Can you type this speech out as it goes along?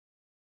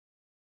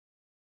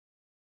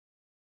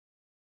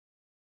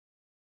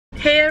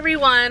Hey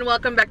everyone,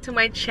 welcome back to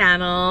my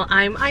channel.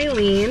 I'm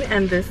Eileen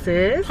and this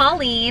is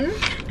Pauline.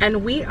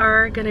 And we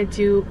are gonna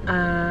do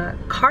a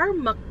car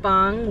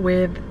mukbang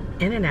with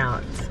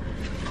In-N-Out.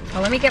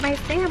 Well, let me get my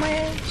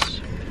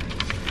sandwich.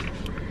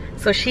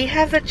 So she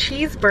has a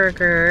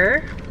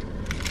cheeseburger.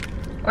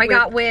 I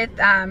got with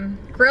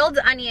grilled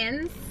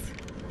onions.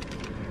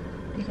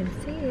 You can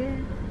see it.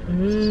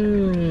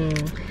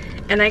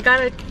 And I got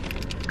a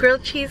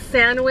grilled cheese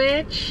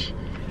sandwich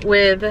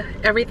with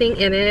everything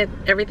in it.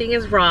 Everything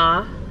is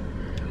raw.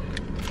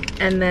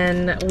 And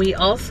then we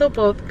also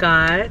both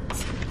got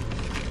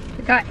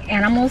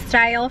animal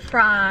style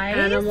fries.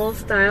 Animal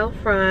style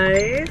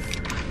fries.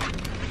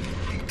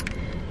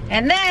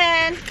 And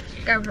then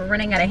we're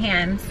running out of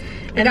hands.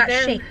 We got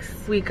shakes.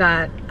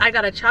 I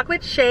got a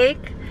chocolate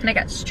shake. And I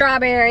got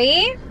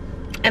strawberry.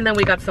 And then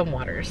we got some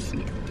waters.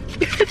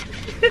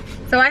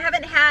 So I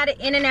haven't had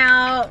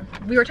In-N-Out.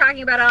 We were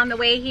talking about it on the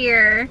way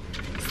here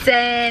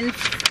since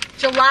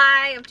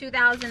July of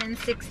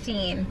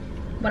 2016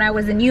 when I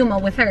was in Yuma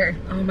with her.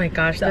 Oh my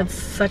gosh, that's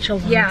such a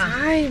long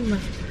time.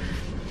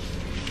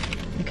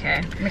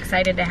 Okay, I'm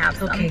excited to have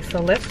some. Okay,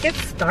 so let's get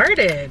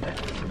started.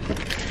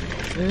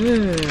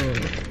 I'm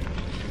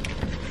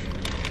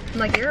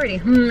like, you're already,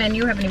 and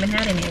you haven't even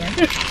had any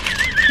yet.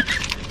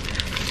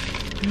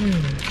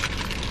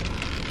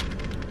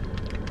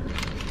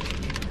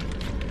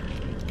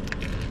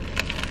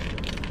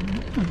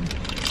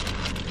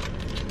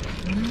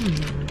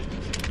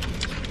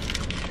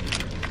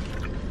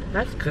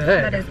 That's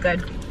good. That is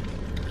good.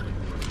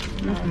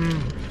 Let me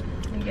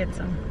get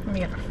some. Let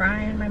me get a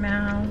fry in my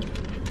mouth.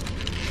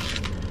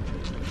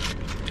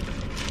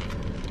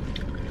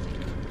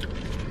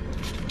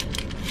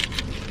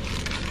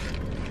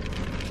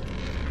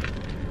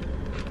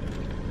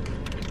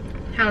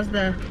 How's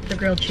the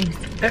grilled cheese?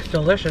 That's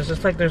delicious.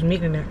 It's like there's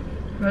meat in it.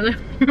 Really?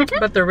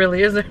 But there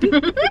really isn't.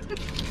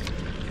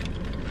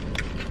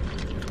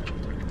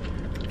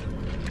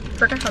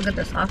 Forgot how good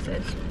the sauce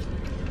is.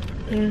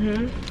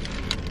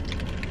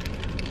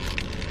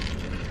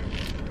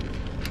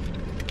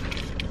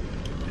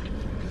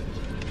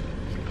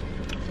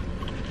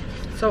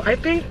 So I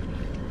think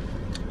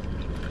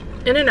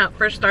In-N-Out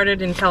first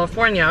started in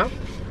California,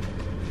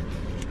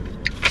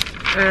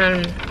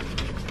 and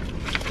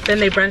then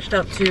they branched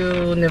out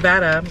to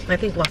Nevada. I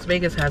think Las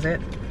Vegas has it.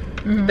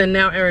 Then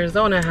now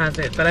Arizona has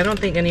it, but I don't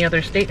think any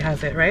other state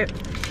has it, right?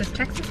 Does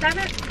Texas have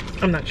it?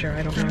 I'm not sure.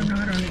 I don't know. I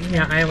don't know.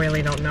 Yeah, I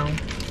really don't know.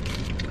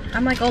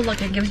 I'm like, oh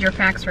look, it gives your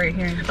facts right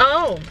here.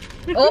 Oh!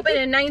 Opened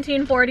in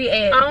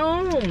 1948.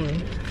 Oh!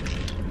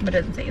 But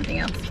it doesn't say anything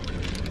else.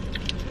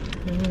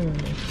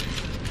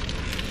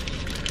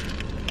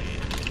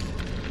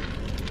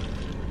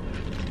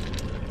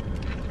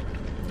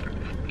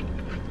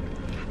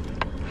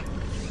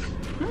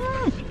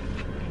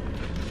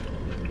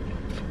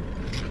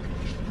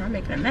 I'm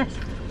making a mess.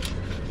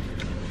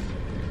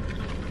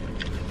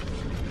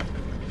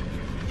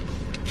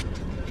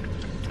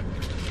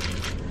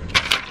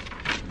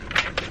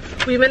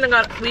 We even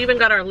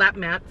got our lap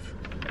mats,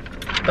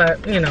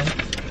 but you know,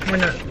 we're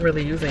not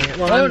really using it.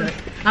 Well,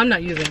 I'm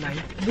not using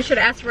mine. We should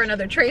ask for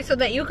another tray so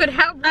that you could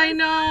have one. I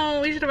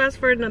know, we should have asked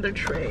for another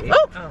tray.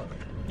 Oh,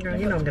 girl,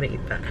 you know I'm gonna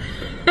eat that.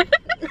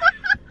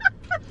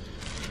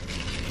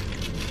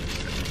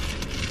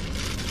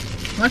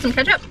 Want some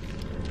ketchup?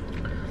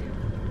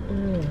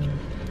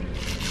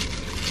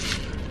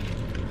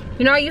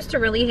 You know, I used to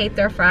really hate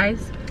their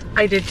fries.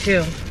 I did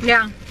too.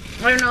 Yeah,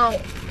 I don't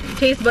know.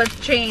 Taste buds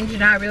changed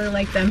and I really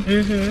like them.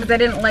 Because I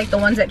didn't like the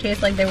ones that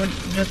taste like they would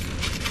just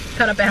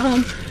cut up at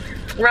home.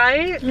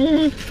 Right?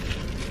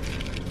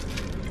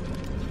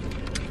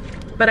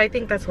 But I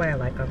think that's why I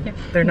like them. Yeah.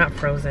 They're not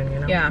frozen, you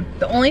know? Yeah.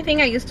 The only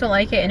thing I used to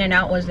like at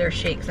In-N-Out was their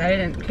shakes. I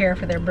didn't care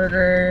for their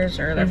burgers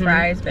or their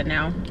fries, but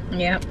now,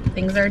 yeah,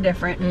 things are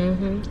different.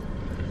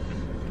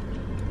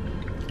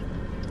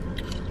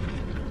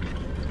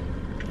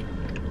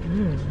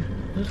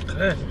 That's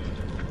good.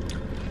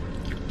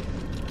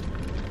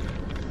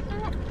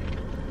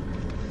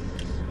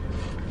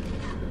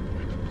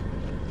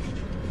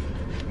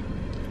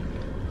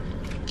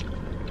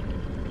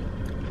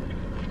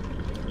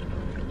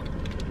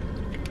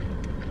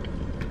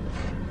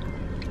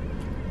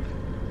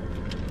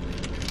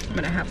 I'm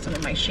gonna have some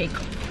of my shake.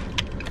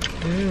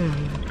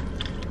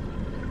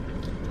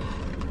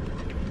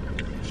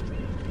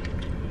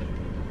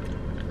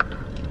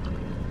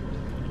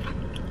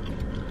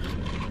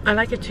 I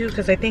like it too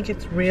because I think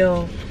it's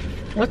real.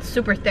 What's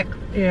super thick?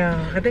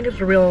 Yeah, I think it's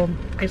real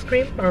ice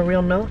cream or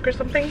real milk or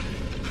something.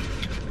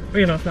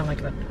 You know, it's not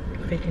like the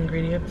fake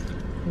ingredients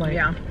like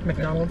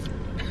McDonald's.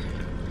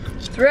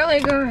 It's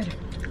really good.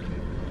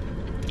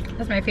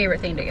 That's my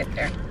favorite thing to get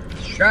there.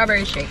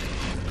 Strawberry shake.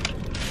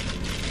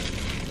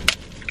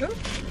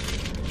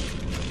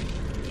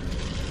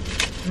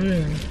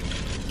 Ooh.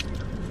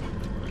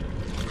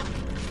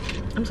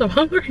 I'm so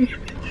hungry.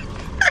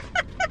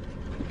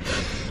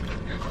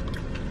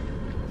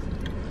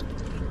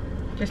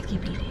 Just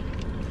keep eating.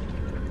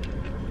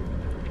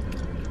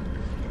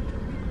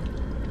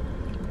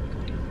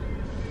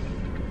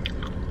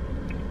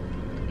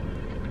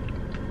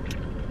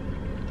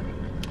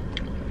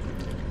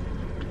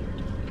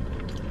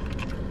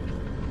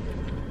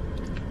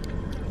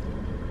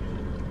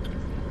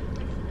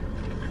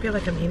 feel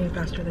like I'm eating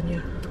faster than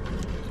you.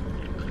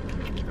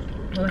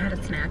 Well, I had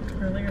a snack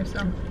earlier, so.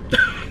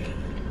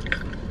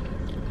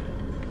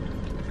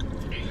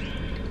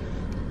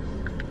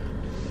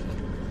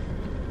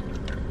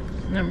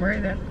 I'm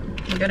worried that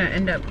I'm gonna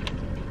end up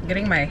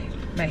getting my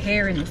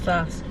hair in the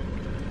sauce.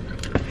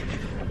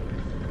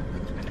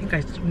 I think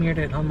I smeared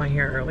it on my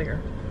hair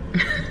earlier.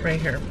 Right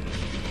here.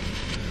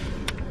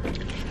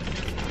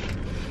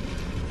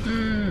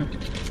 Mmm.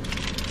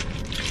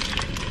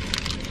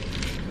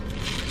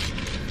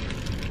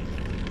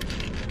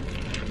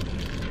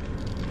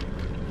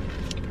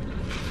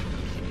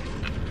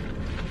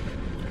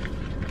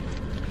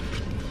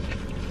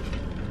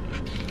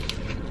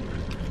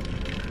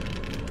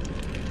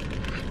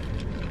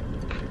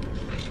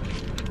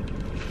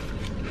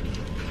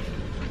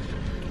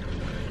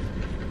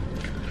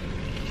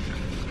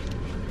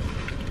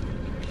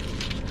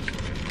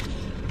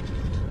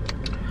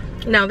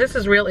 Now this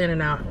is real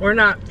In-N-Out. We're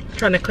not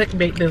trying to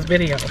clickbait this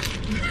video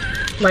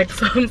like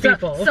some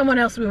people. Someone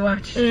else we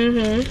watch.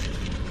 Mm-hmm.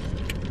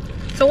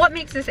 So what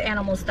makes this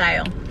animal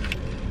style?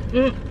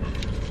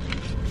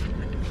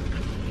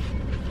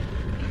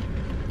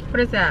 What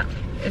is that?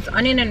 It's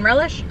onion and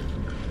relish?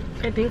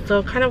 I think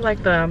so. Kind of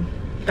like the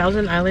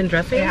Thousand Island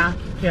dressing. Yeah.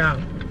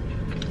 Yeah.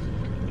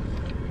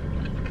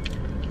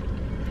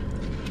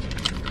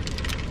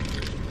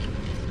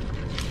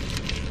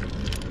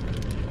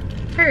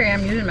 Here I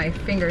am using my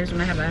fingers when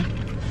I have a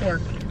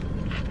fork.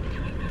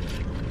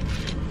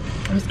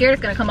 I'm scared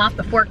it's gonna come off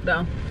the fork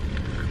though.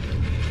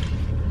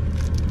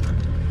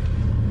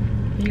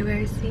 You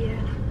guys see it?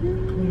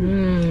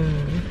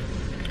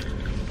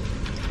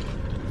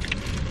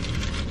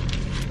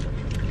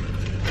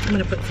 I'm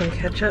gonna put some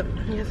ketchup.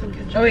 You have some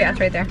ketchup? Oh yeah, it's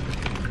right there.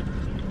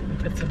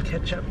 Put some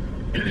ketchup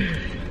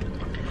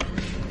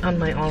on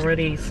my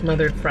already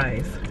smothered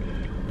fries.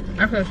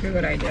 That's a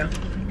good idea.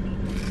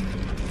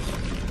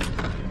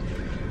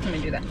 I'm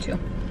gonna do that too.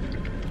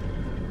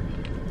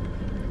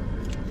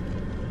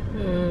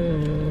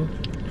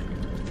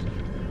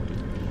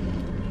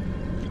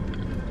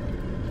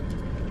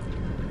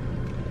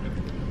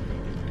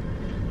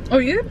 Oh,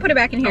 you can put it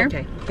back in here.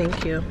 Okay,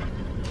 thank you.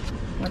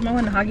 Why am I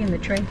one hogging the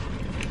tray?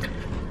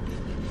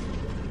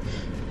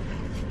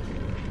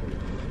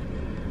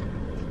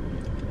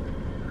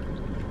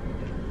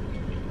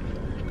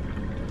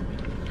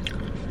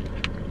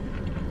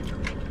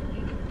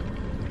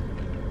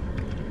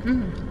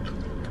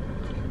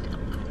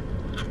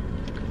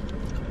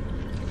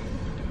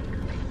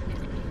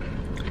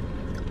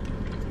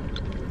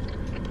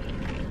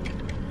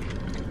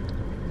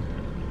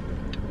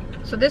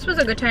 So this was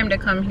a good time to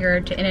come here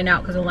to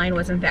In-N-Out because the line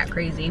wasn't that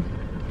crazy.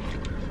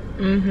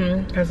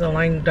 Because the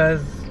line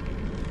does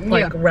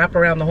like wrap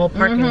around the whole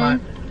parking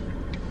lot.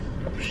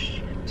 Oh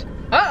shit.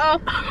 Uh-oh.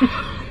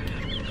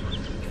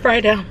 Fry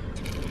down.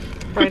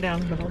 Fry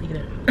down, but I'll eat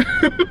it.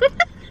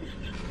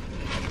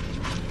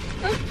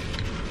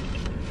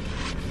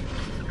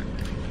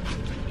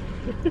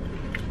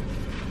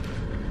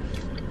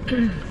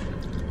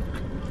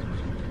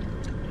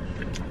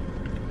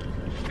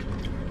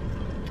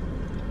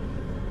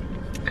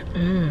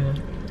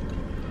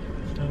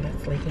 Oh,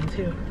 that's leaking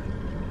too.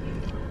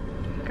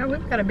 God,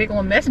 we've got a big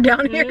old mess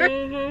down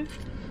here.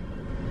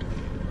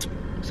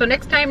 So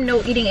next time,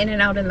 no eating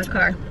In-N-Out in the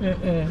car.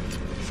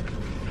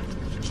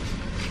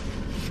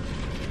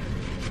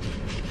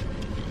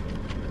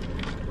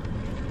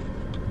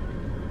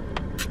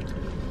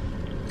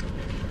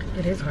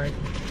 It is hard.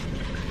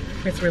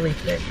 It's really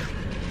thick.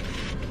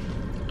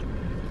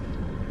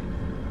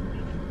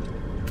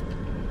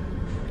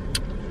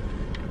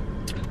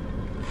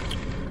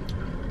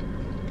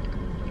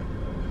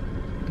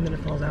 And then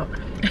it falls out.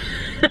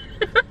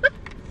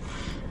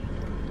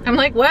 I'm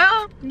like,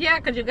 well, yeah,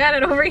 because you got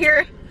it over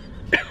here.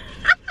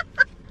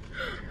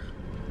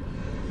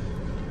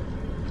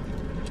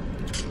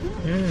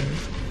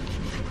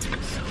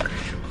 So good.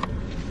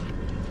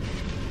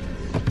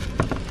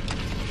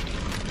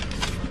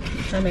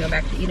 Let me go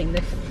back to eating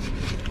this.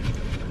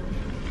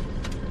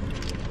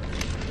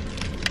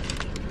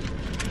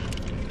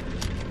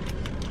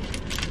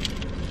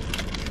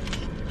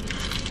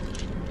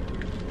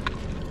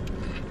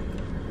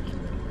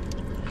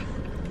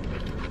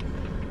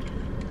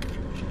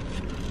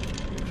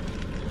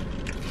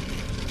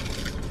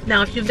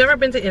 Now, if you've never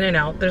been to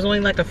In-N-Out, there's only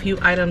like a few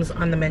items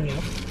on the menu.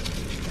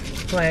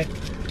 Like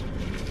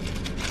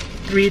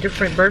 3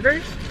 different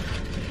burgers.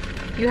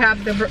 You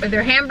have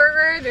their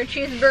hamburger, their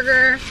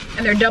cheeseburger,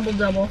 and their double.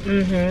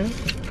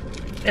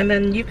 And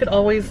then you could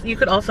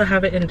also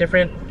have it in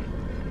different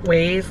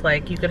ways.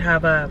 Like you could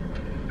have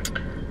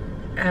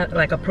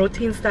like a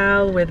protein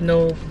style with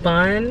no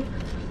bun.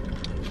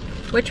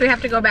 Which we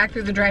have to go back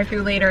through the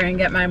drive-thru later and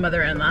get my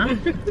mother-in-law.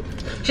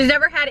 She's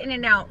never had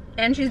In-N-Out,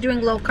 and she's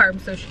doing low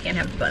carb, so she can't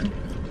have fun.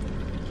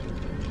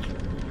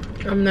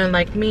 And then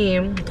like me,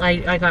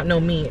 I got no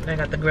meat. I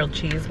got the grilled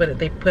cheese, but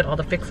they put all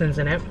the fixings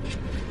in it.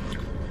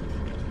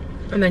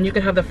 And then you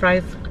could have the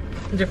fries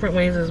different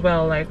ways as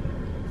well, like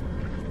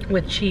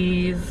with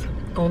cheese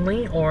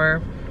only,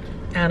 or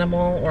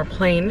animal, or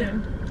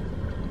plain.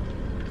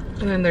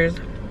 And then there's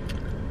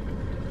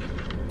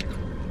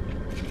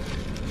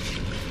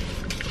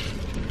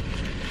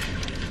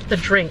the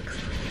drinks.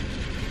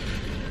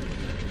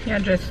 Yeah,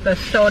 just the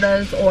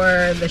sodas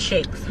or the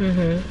shakes.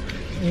 And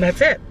that's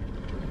it.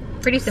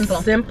 Pretty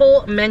simple.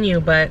 Simple menu,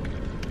 but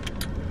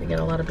we get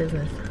a lot of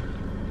business.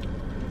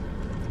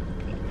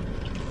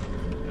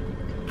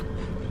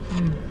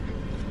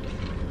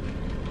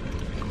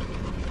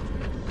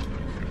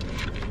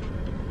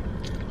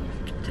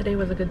 Today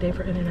was a good day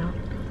for In-N-Out.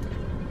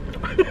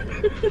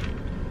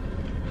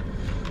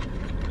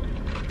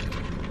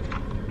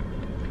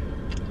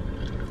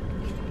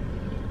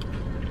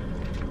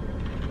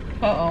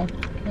 Uh-oh.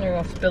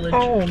 There goes spillage.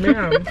 Oh,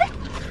 man.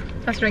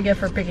 That's what I get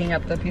for picking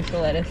up the piece of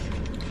lettuce.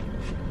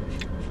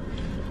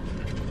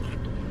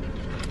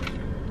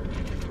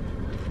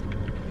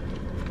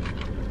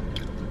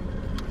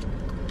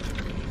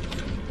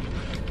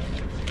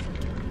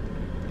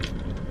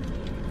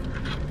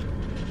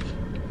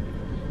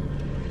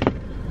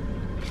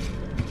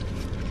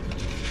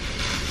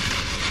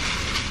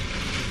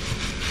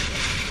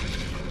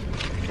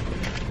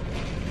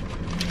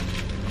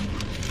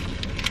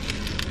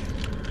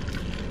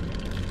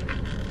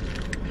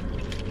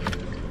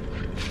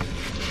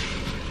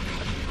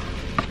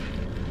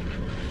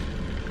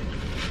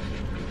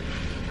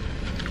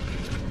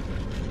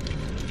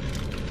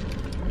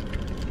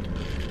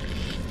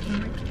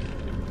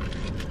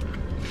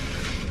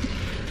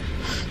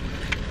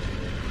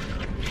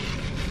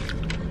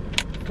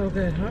 So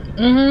good, huh?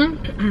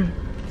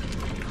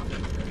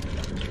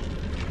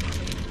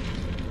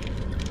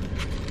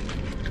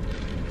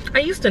 I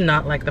used to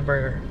not like the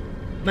burger.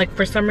 Like,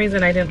 for some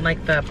reason, I didn't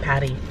like the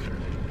patty.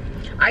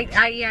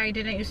 I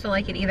didn't used to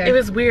like it either. It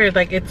was weird.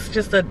 Like, it's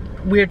just a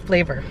weird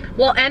flavor.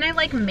 Well, and I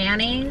like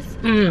mayonnaise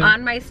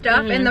on my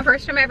stuff. And the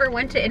first time I ever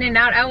went to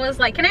In-N-Out, I was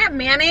like, can I have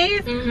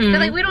mayonnaise? They're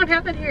like, we don't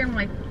have it here. I'm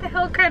like, what the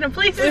hell kind of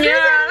place is this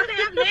that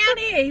doesn't have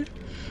mayonnaise?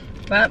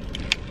 But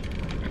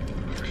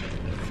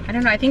I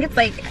don't know. I think it's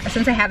like,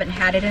 since I haven't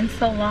had it in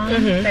so long,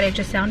 that it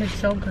just sounded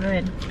so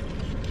good.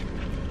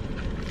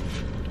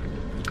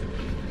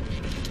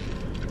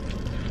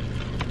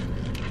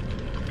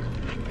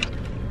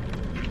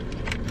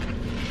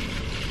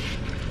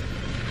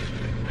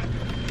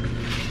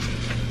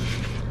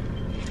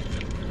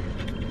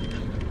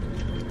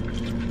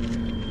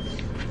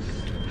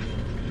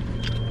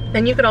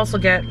 Then you could also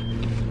get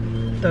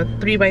the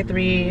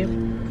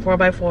 3x3,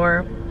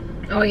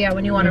 4x4. Oh yeah,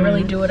 when you want to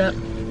really do it up.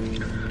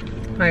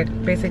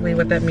 Like, basically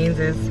what that means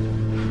is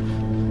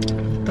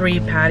 3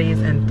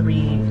 patties and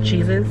 3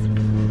 cheeses.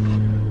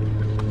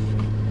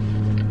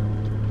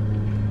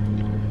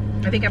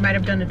 I think I might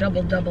have done a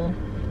double-double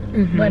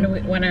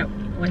when I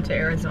went to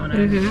Arizona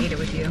and ate it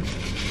with you.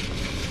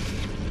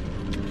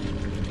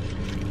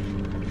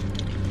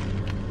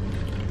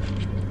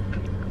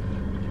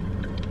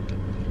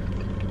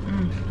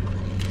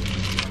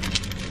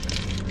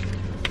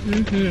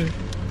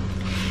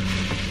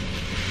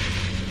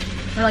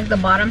 I like the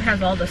bottom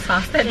has all the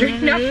sauce that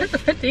drained out. It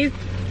tastes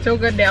so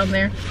good down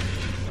there.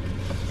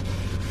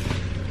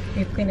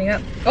 Keep cleaning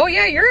up. Oh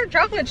yeah, your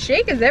chocolate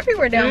shake is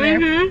everywhere down there.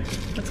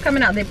 It's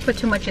coming out. They put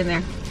too much in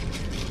there.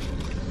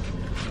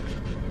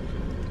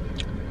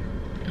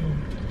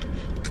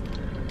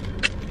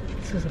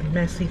 This is a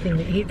messy thing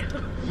to eat.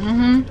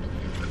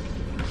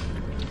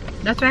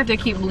 That's why I have to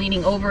keep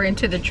leaning over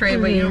into the tray,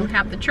 but you don't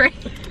have the tray.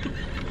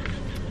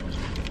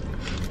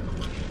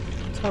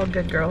 It's all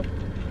good, girl.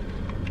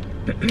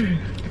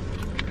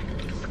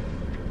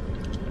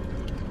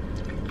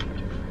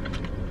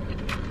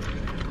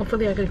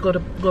 Hopefully I could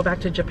go back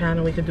to Japan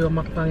and we could do a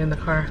mukbang in the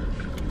car.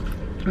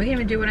 We can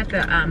even do it at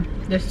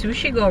the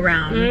sushi go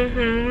round.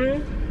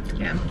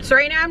 Yeah. So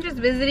right now I'm just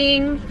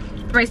visiting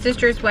my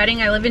sister's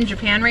wedding. I live in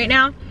Japan right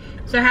now.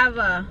 So I have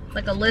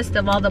like a list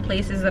of all the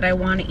places that I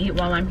want to eat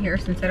while I'm here,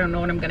 since I don't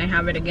know when I'm gonna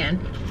have it again.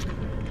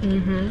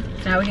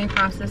 Now we can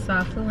cross this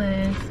off the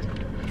list.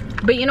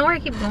 But you know where I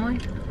keep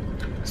going?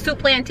 Soup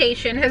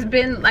Plantation has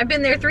been, I've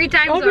been there 3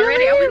 times already.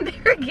 Really? I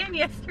went there again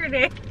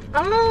yesterday.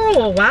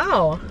 Oh,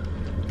 wow.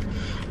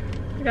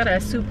 I got a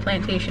Soup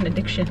Plantation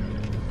addiction.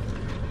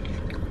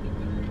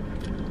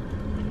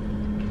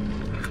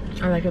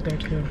 I like it there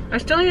too. I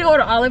still need to go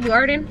to Olive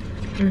Garden.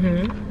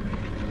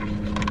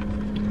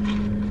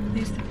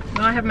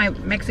 Now I have my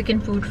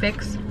Mexican food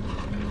fix.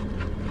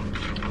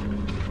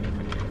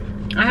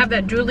 I have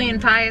that Julian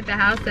pie at the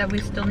house that we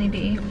still need to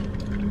eat.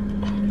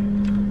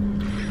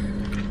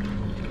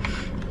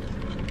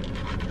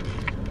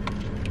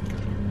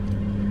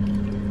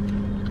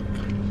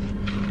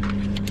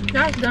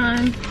 That's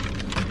done.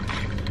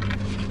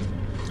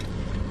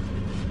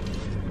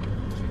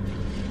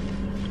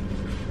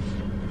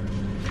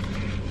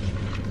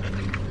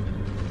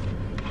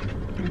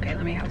 Okay,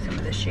 let me have some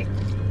of this shake.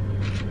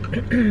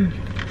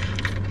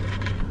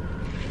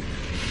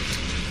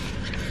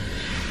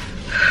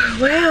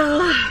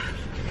 Well,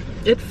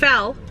 it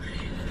fell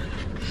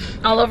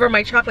all over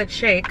my chocolate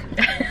shake.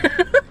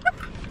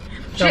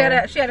 She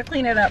had to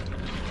clean it up.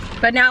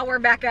 But now we're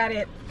back at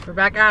it. We're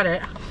back at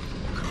it.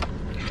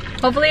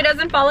 Hopefully it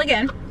doesn't fall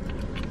again.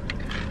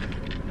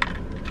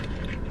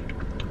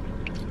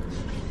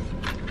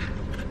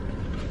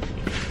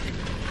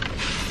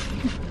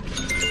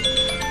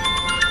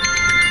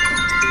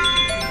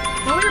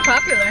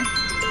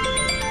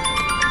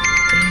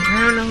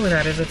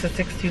 it's a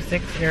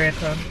 626 area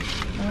code.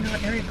 I wonder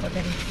what area code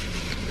that is. I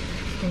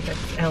think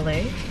that's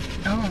LA.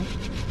 Oh.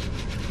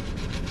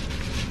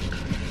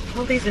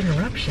 All these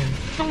interruptions.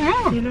 I don't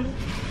know. You know?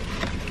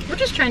 We're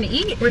just trying to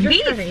eat. We're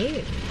just trying to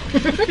eat.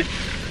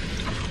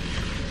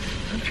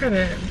 I'm trying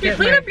to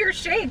clean up your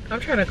shake. I'm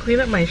trying to clean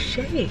up my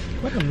shake.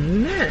 What a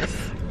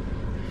mess.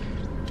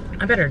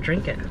 I better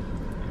drink it.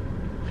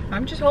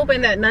 I'm just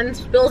hoping that none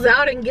spills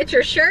out and get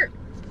your shirt.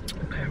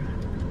 Okay.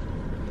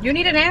 You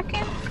need a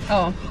napkin?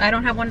 Oh, I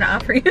don't have one to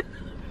offer you.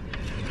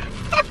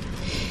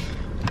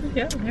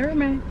 Yeah, never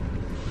mind.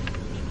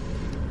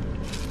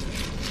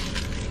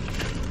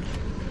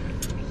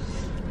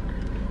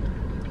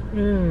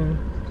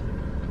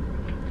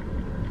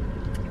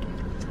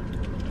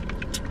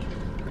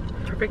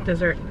 Perfect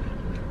dessert.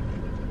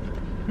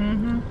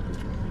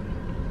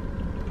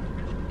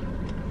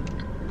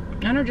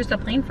 I know, just a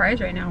plain fries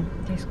right now.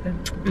 Tastes good.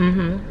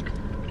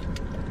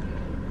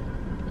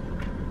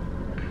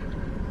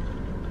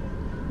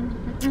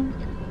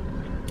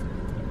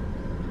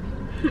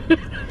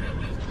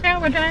 Now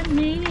we're done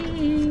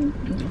eating.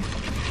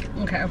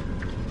 Okay,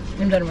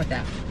 I'm done with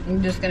that.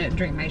 I'm just gonna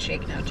drink my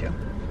shake now too.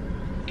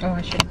 Oh,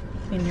 I should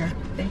clean your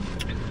thing.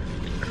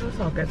 Oh, it's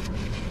all good.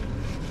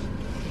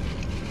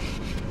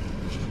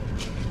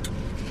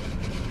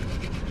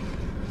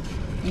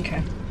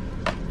 Okay.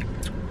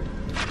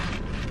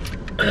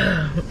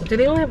 Do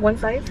they only have one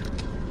size?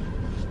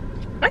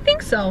 I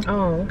think so.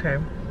 Oh, okay.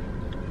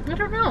 I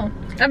don't know.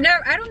 I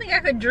don't think I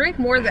could drink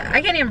more than,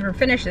 I can't even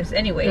finish this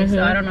anyway,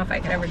 so I don't know if I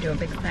could ever do a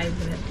big size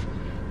of it.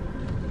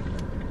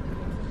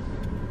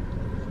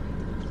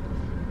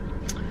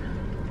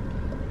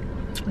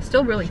 It's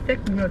still really thick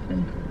and it's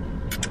been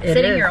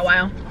sitting here a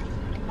while.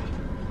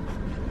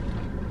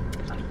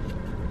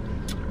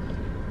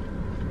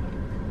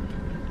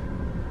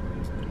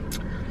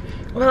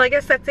 Well, I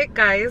guess that's it,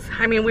 guys.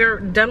 I mean, we're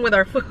done with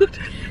our food.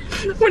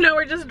 Now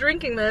we're just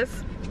drinking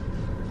this.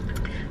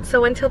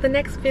 So until the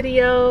next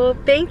video,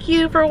 thank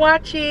you for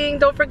watching.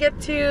 Don't forget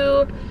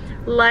to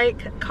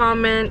like,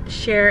 comment,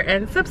 share,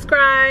 and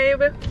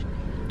subscribe.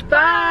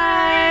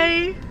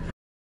 Bye.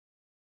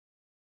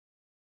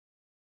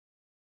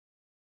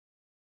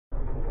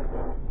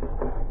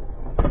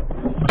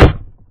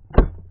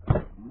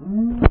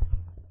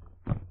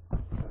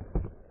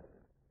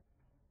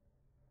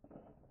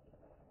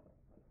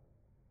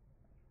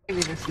 Give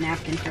me this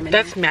napkin for a minute.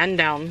 That's man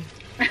down.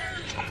 Oh,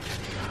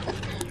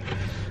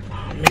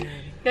 man.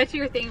 That's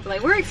your thing,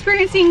 like, we're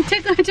experiencing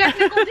technical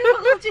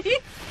difficulties.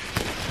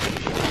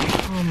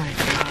 Oh my